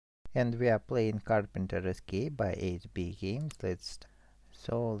And we are playing Carpenter Escape by 8bGames. Let's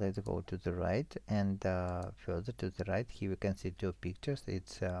go to the right, and further to the right here we can see two pictures.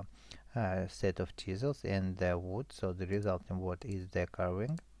 It's a set of chisels and wood, so the resulting wood is the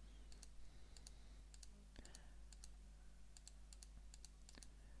carving.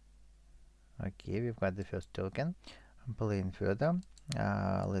 Okay, we've got the first token. I'm playing further.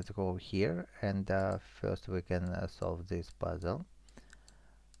 Let's go here, and first we can solve this puzzle.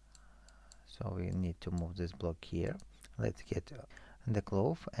 So we need to move this block here. Let's get the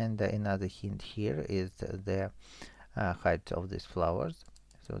cloth, and another hint here is the height of these flowers.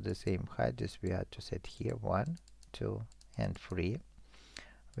 So the same height as we had to set here, 1, 2 and 3.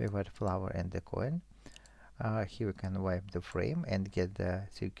 We've got flower and the coin. Here we can wipe the frame and get the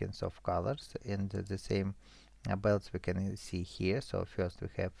sequence of colors, and the same belts we can see here. So first we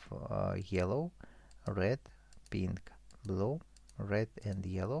have yellow, red, pink, blue, red and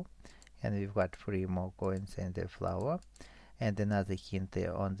yellow, and we've got 3 more coins and the flower. And another hint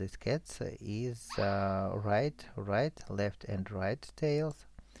on these cats is right, left and right tails.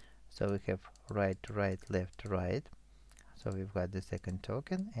 So we have right, left, right. So we've got the second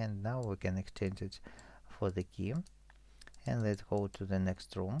token, and now we can exchange it for the key. And let's go to the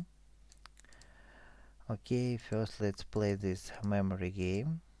next room. Okay, first let's play this memory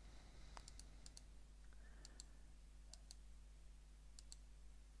game.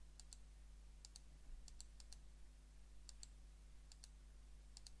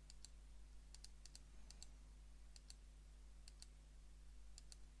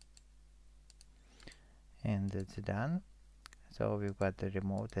 And it's done. So we've got the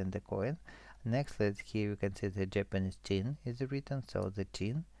remote and the coin. Next, here you can see the Japanese chin is written. So the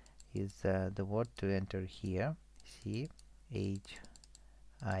chin is the word to enter here, C-H-I-N.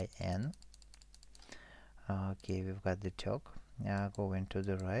 Okay, we've got the chalk. Going to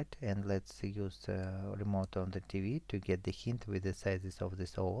the right, and let's use the remote on the TV to get the hint with the sizes of the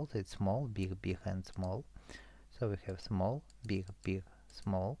ovals. It's small, big, and small. So we have small, big,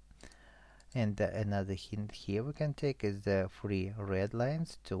 small. And another hint here we can take is the 3 red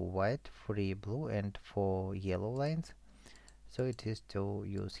lines, 2 white, 3 blue and 4 yellow lines. So it is to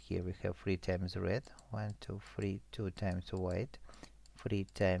use here we have 3 times red, 1, 2, 3, 2 times white, 3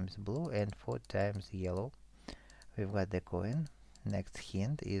 times blue and 4 times yellow. We've got the coin. Next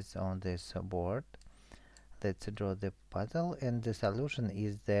hint is on this board. Let's draw the puzzle, and the solution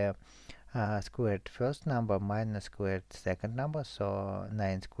is the squared first number minus squared second number. So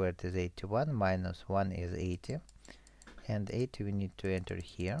 9 squared is 81, minus 1 is 80, and 80 we need to enter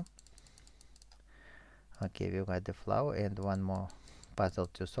here. Okay, we've got the flower, and one more puzzle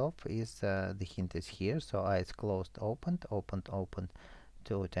to solve is the hint is here. So eyes closed, opened,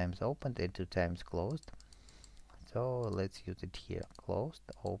 2 times opened and 2 times closed. So let's use it here. Closed,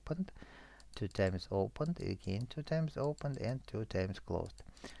 opened, 2 times opened, again 2 times opened and 2 times closed.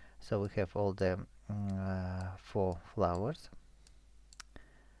 So we have all the 4 flowers.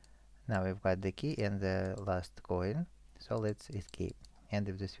 Now we've got the key and the last coin. So let's escape. And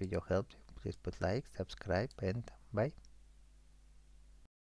if this video helped you, please put like, subscribe, and bye.